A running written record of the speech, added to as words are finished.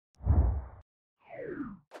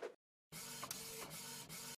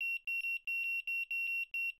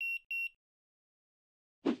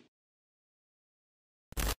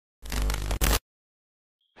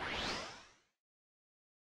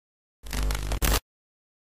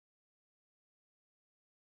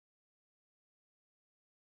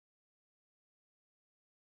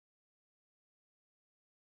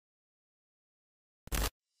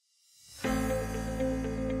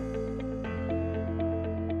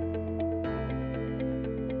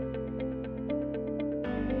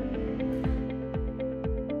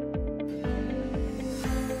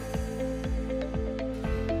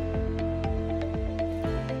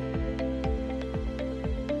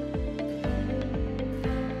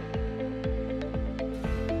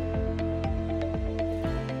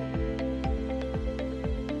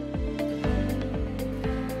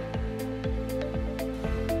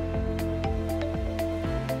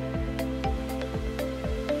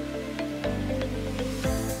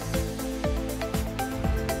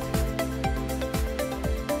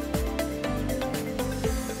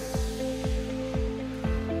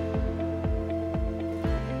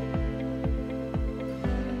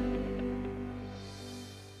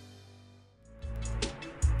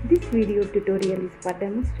This video tutorial is for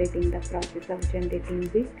demonstrating the process of generating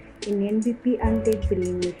bill in NBP and its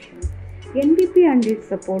billing machine. NBP and it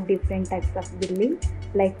support different types of billing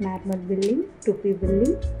like normal billing, 2P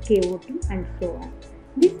billing, KOT and so on.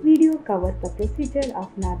 This video covers the procedure of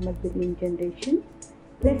normal billing generation.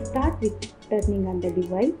 Let's start with turning on the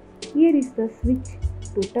device. Here is the switch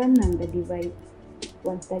to turn on the device.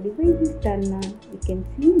 Once the device is turned on, we can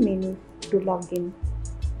see menus to log in.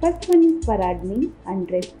 First one is for admin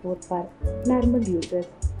and rest 4 for normal users.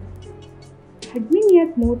 Admin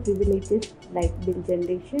has more privileges like bill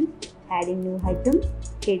generation, adding new item,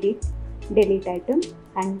 edit, delete item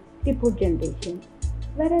and report generation,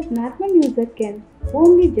 whereas normal user can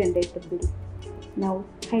only generate the bill. Now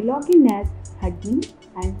I log in as admin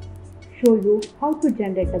and show you how to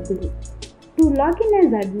generate a bill. To log in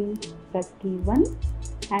as admin, press key 1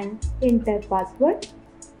 and enter password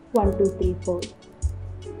 1234.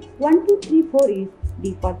 1234 is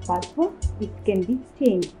default password which can be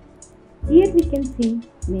changed. Here we can see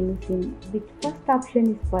menus in which first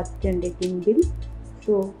option is for generating bill.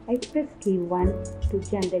 So I press key 1 to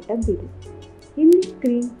generate a bill. In this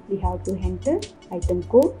screen we have to enter item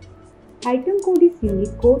code. Item code is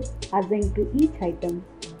unique code assigned to each item.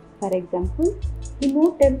 For example, in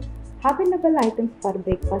hotel, available items for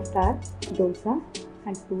breakfast are dosa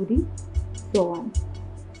and puri, so on.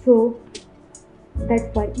 So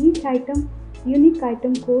that for each item, unique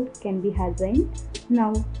item code can be assigned.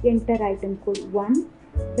 Now enter item code 1.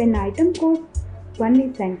 When item code 1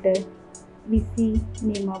 is entered, we see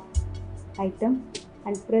name of item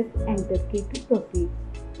and press enter key to proceed.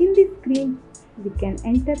 In this screen, we can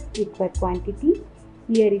enter required quantity.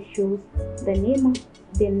 Here it shows the name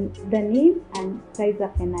and price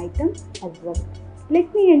of an item as well.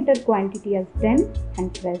 Let me enter quantity as 10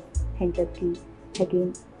 and press enter key.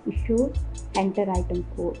 Again, it shows enter item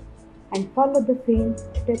code and follow the same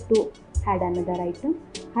step to add another item.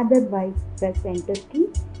 Otherwise, press enter key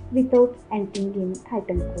without entering in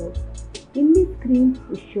item code. In this screen,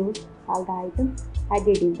 it shows all the items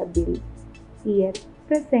added in the bill. Here,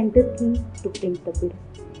 press enter key to print the bill.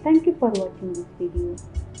 Thank you for watching this video.